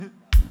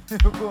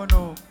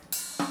Kono.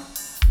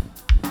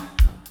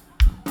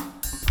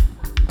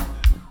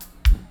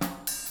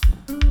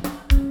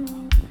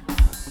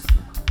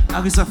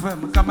 Arisa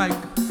Femme, Kamaïk.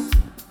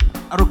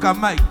 Aro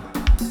Kamaïk.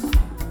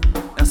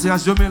 Merci à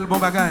Jomel, bon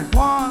bagage.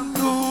 One,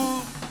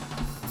 two.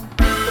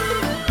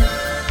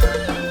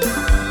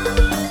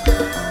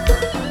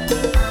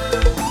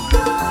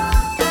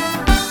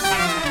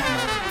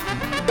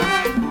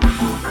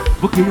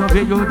 Pour qu'il y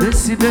ait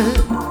décidé,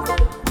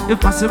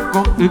 effacer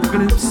comme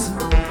éclipse.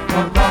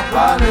 Faut pas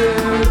parler,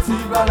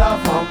 Tibala,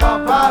 faut pas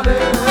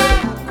parler.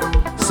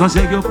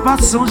 Songez, yo pas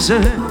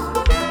songer.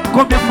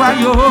 Combien de fois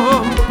yo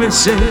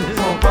péché?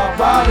 Faut pas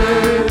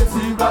parler,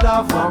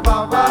 Tibala, faut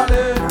pas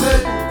parler.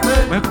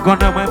 Mais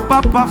connais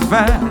moi pas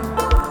faire,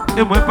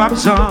 et moi pas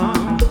Jean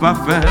pas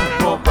faire.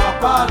 Faut pas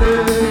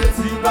parler,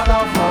 Tibala,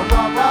 faut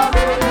pas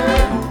parler.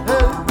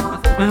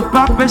 Mais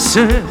pas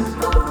péché,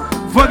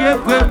 faut que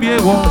premier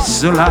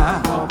roche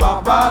là. Faut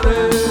pas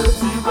parler,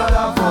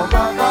 Tibala, faut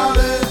pas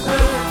parler.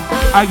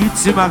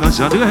 Haïti m'a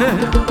engendré,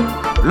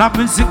 la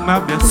musique m'a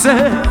bercé,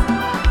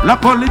 la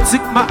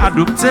politique m'a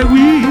adopté,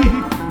 oui.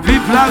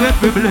 Vive la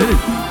République,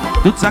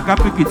 tout ça qu'a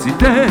pu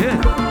critiquer,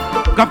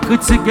 qu'a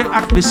critiqué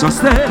avec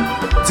méchanceté,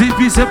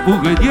 divisé pour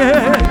régner,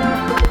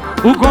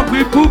 ou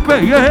compris pour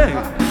payer.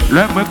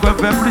 Le moins qu'on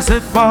fait plus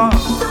effort,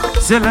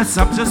 c'est la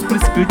sagesse plus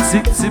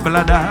critique, si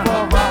blada.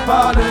 Faut pas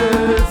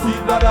parler,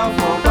 Tibala,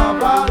 faut pas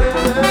parler.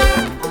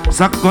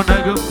 Ça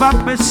connaît pas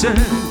péché,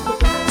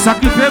 ça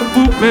qui fait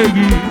pour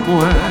payer,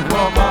 moi.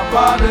 Faut pas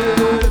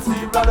parler,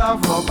 Tibala,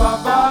 faut pas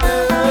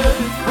parler.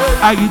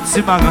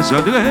 Haïti m'a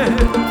engendré,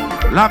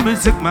 la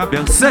musique m'a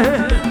bercé,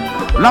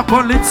 la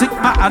politique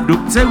m'a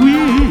adopté,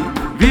 oui.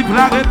 Vive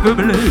la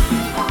République,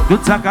 tout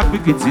ça qu'a pu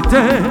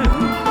critiquer,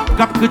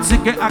 qu'a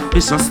critiqué avec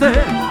méchanceté,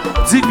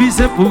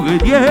 divisé pour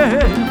régner,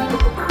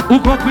 ou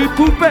compris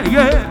pour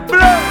payer. Bleu.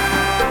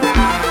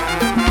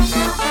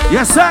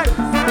 Yes, sir.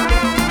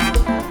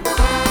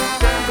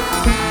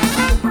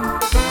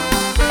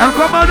 El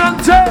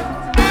comandante.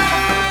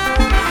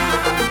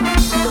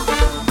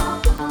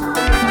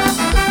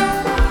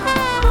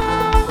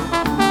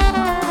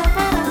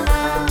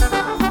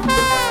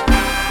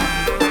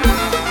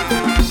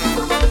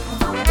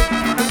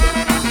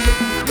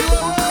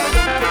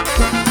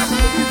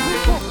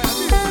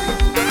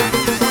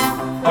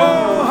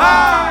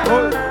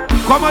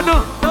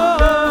 Commandant,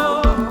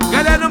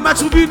 regardez nos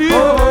matchs finis.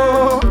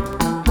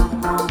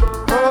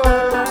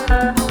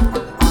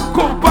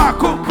 Combat,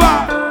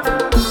 combat.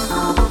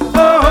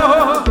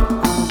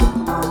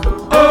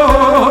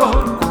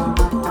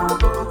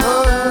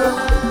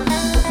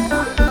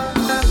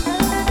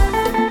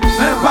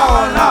 Mes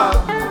paroles là,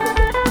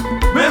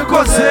 mes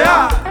conseils.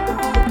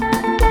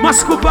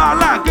 Masque par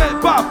là, quel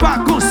papa,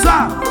 comme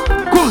ça.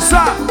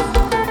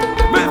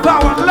 Mes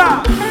paroles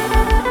là,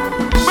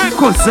 mes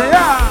conseils.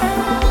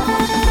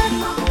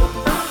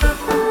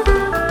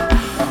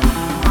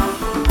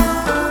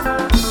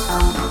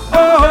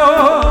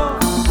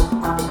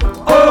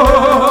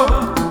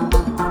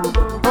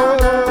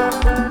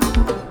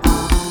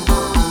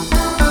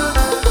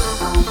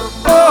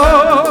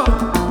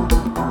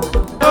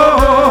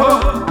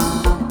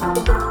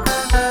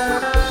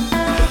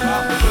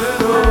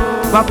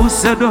 Pas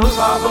pousser d'eau,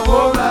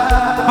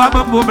 pas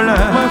de problème.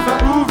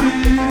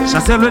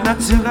 Chasser le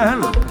naturel,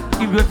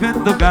 il veut faire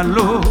de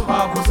galop.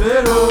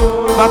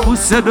 Pas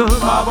pousser d'eau,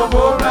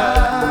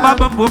 pas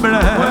de problème.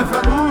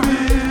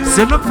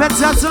 C'est nous fait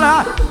ça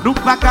cela, nous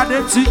pas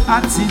garder tu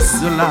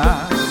artiste là.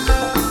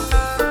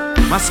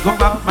 Parce qu'on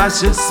va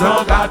marcher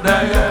sans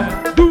garder.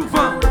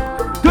 Devant,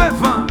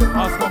 devant.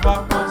 Parce qu'on va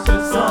marcher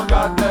sans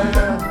garder.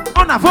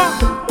 En avant,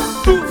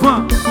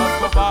 devant. Parce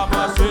qu'on va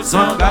marcher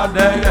Sans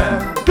garder.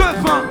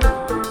 Devant,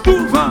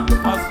 devant.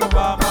 Parce qu'on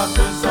va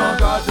marcher sans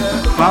garder.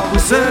 Pas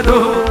pousser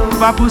d'eau,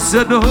 pas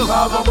pousser d'eau.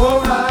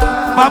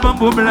 Pas de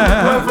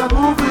problème.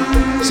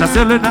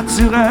 Chasser le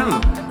naturel,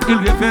 il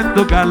vient faire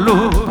de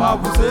galop. Pas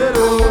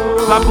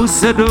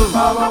pousser d'eau,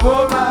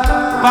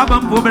 pas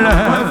de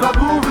problème.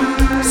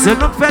 C'est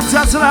nous fait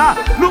ça là,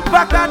 nous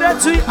pas garder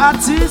tu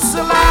artiste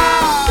là.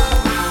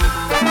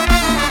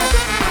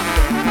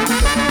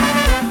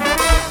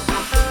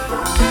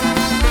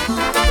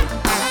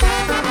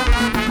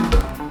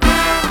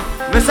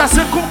 Mais ça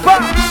c'est combat,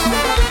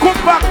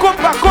 combat,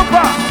 combat,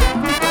 combat.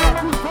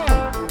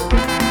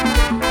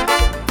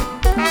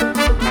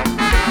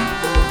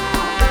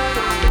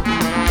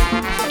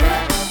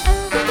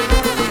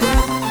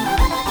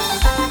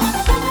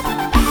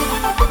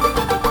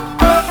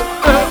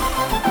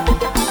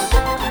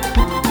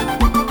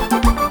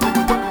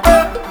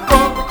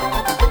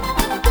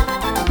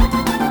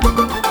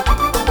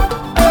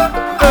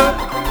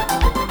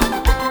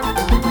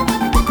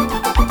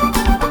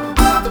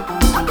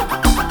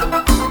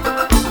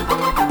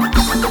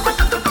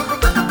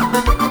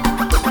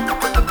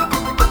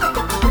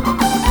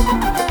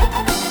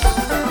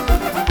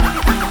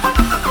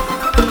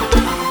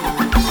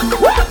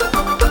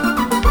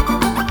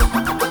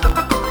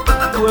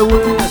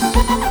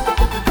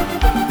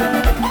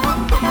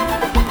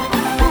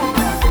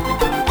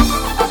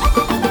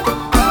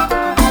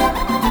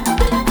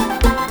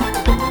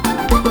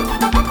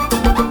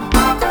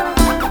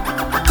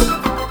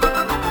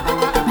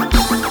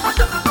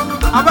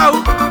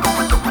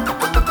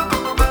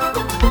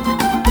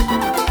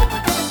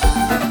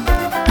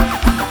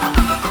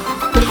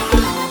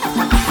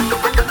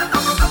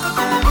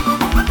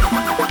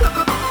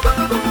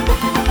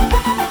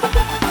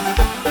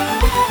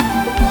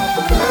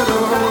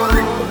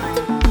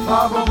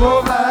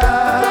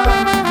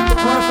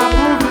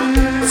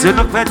 C'est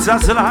nous fait ça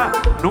là,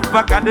 nous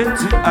pas garder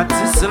du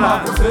artiste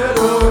là.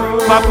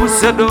 Pas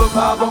pousser d'eau,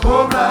 pas bon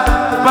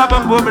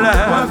problème.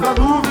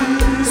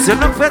 C'est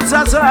nous fait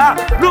ça là,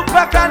 nous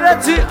pas garder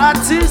du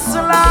artiste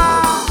là.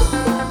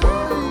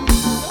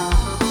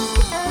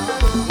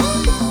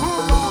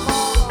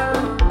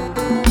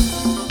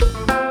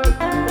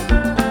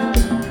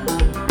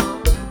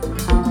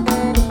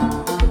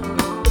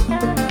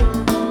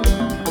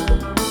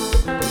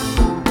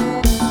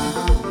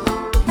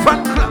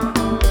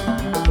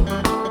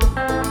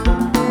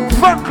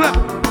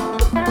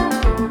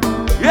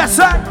 Yes,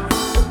 sir.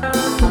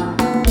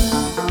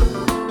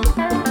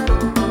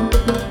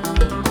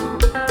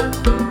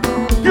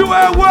 You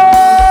are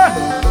what?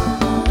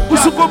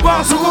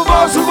 Usukuba.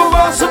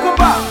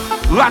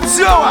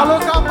 Ratio. Alô,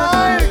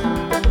 Camai.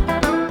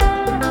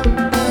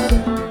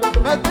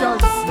 Médias.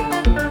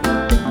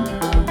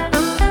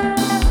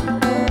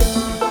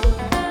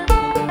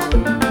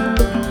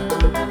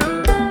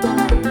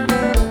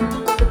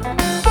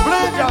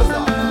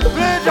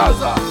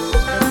 Blindaza.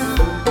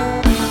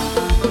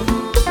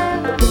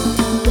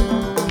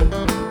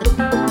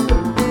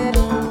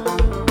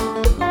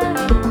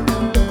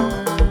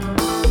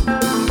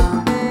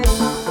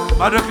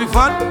 Madame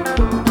Clifford.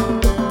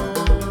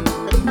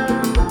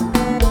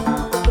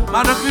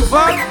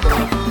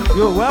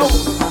 Yo, well.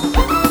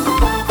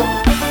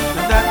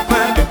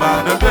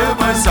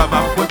 Ça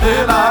m'a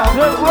côté là.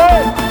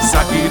 Ça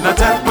qui n'a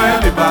tête mais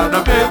les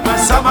bananes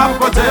ça m'a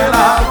côté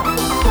là.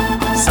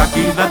 Ça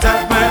qui n'a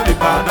tête mais les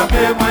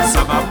bananes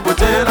ça m'a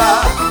côté là.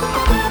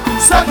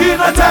 Ça qui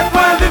n'a tête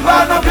mais les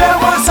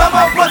bananes ça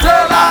m'a côté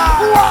là.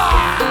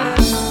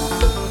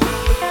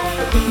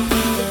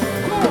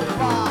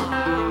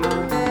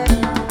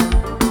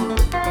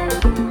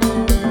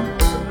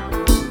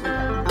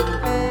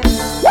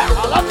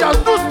 Alors, tu as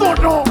tous ton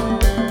nom.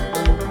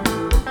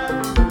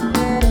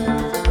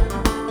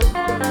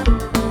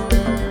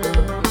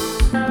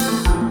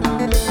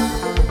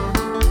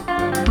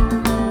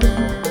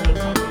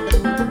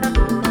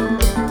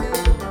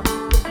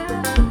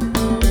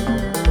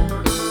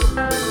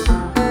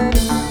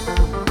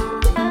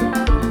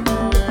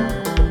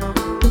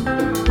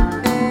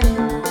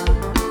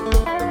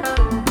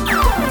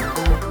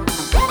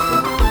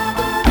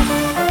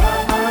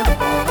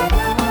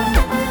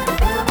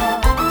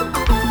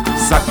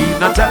 Ça qui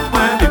n'a tête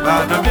moi les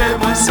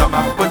bananes ça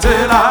m'a côté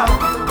là.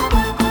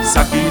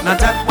 Ça qui n'a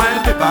tête moi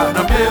les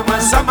bananes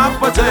ça m'a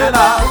côté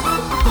là.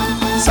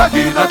 Ça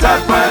qui n'a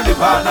tête moi les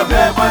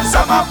bananes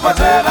ça m'a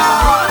côté là.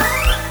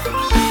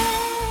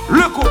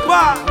 Le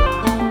combat.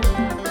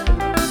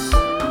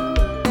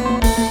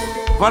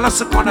 Voilà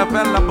ce qu'on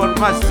appelle la bonne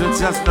marche de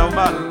jazz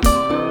normal.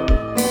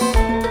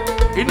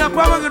 Il n'a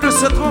pas besoin de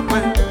se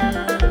tromper.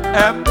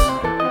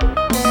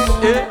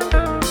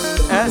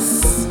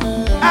 M-E-S-S.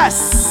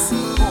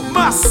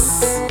 Masse.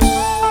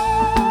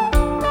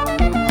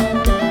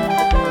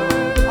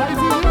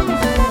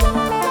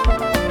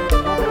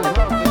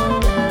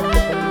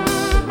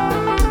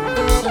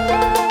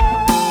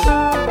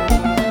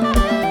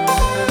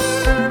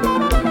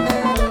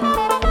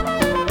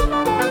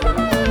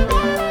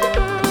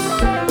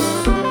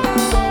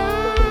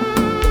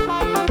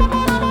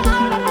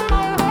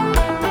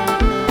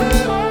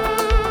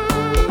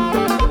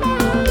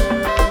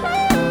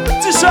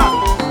 T-shirt.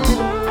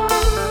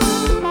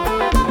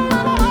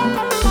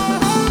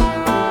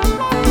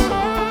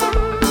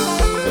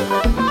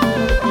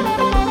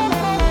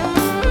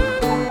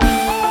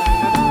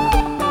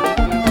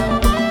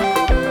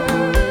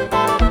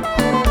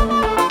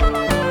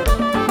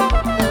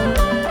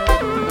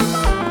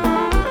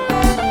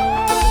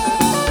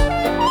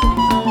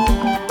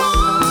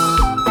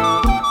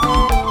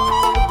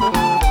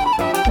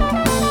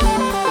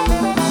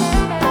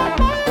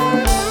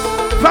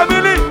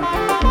 Family,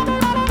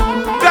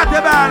 got the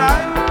bala,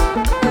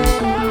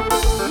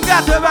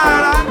 got the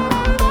bala.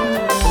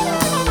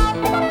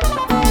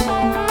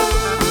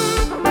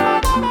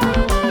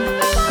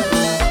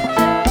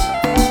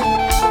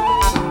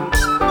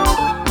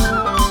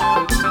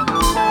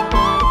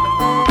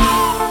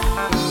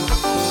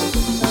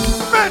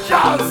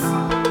 Médias.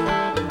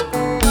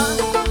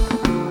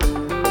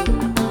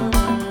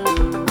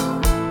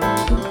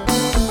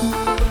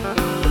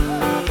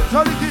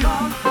 Joli qui.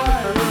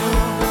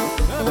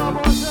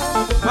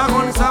 Par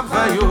contre, ça me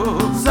fait yo.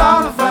 Ça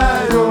me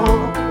fait yo.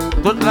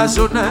 Toute la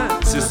journée,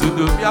 c'est sous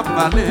de bien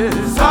parler.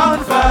 Ça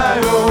me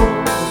fait yo.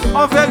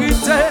 En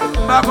vérité,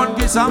 par contre,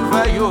 qui ça me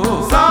fait yo.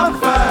 Ça me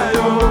fait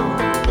yo.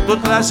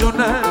 Toute la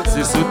journée,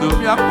 c'est sous de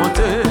bien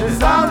monter.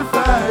 Ça me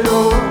fait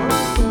yo.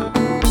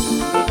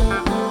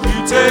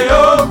 Quittez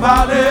yo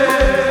parler.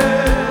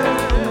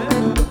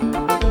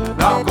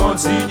 D'en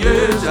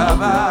continuer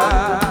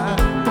jamais.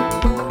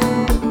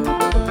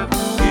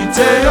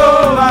 Quittez yo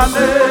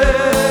parler.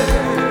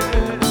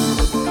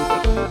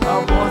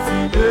 D'en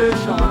continuer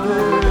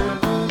chanter.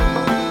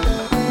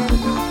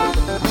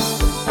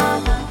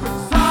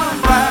 Ça me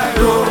fait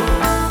yo.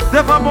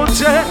 Devant mon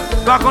Dieu,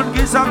 par contre,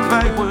 qui ça me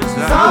fait yo.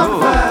 Ça me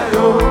fait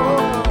yo.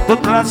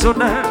 Toute la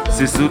journée,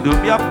 c'est sous de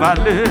bien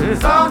parler.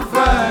 Ça me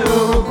fait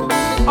yo.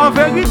 En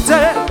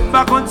vérité,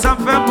 par contre, ça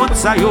me fait mon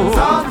sayo.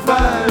 Ça me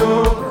fait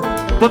yo.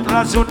 Toute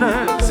la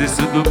journée, c'est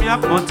ce que m'y a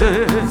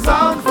monté.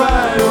 Ça me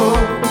fait yo.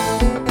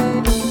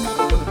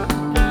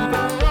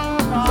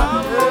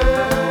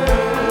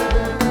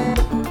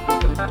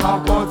 On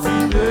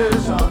continue à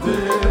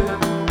chanter.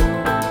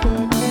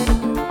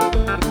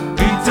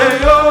 Quittez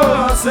yo,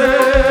 c'est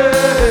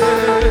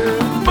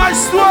ma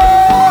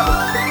histoire.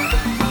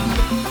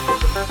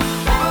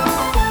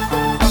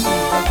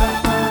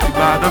 Il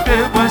va dans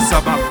pied, moi, ça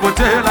m'a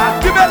côté là.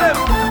 Qui belle,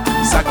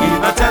 ça qui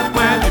n'a tête,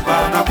 moi, il va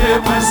dans pied,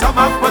 moi, ça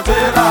m'a côté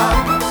là.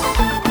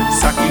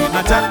 Ça qui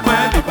n'a tête, moi,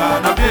 il va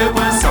dans pied,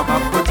 moi, ça m'a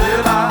côté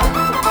là.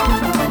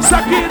 Ça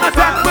qui n'a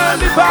tête, moi,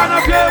 il va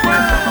dans pied, moi.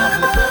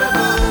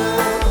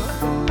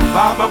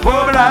 Baba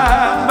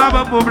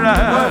problème.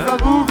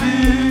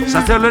 Ça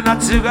c'est le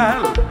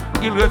naturel,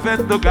 il refait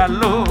de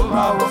galop.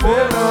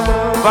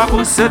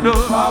 Pouse Dom,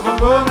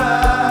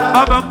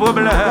 Baba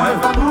problème.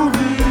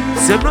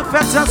 C'est nous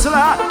faire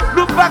cela,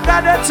 nous pas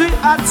garder tu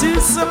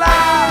attires cela.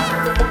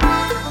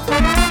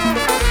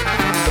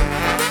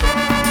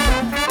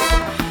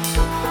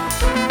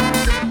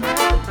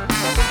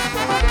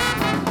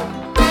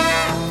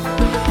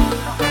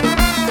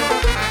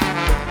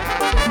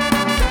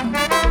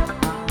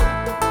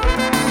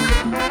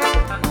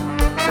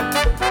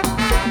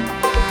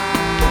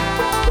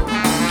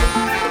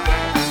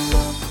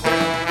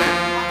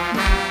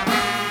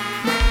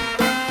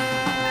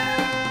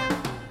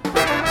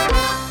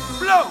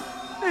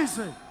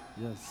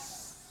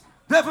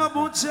 Devant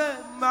mon Dieu,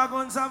 ma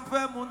grande ça me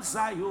fait mon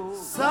sayo.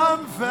 Ça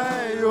me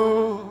fait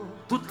yo.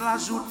 Toute la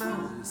journée,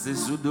 c'est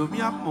sous de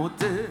m'y a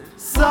monté.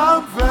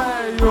 Ça me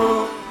fait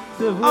yo.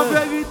 En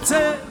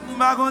vérité,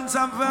 ma grande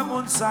ça me fait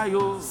mon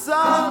sayo.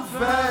 Ça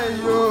me fait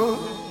yo.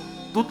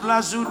 Toute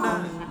la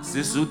journée,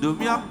 c'est sous de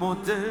m'y a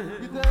monté.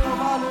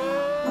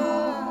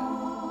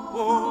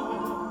 Oh,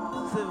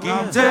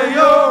 quittez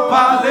yo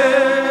parler.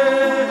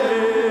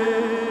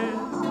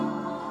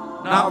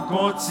 N'a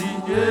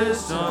continué à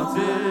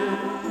chanter.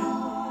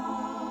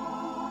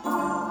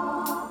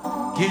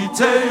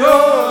 Quittez yo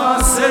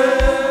danser.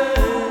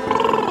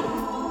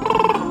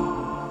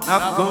 N'a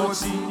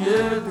continué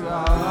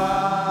à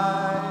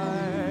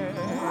travailler.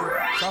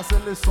 Ça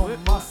c'est le son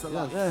masse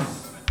là. Yes.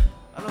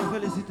 Alors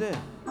félicitez.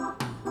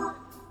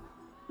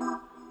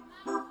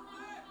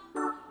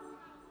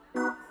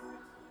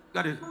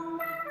 Regardez.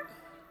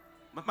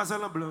 Ma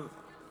salle en blanc.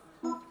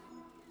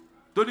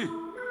 Tony.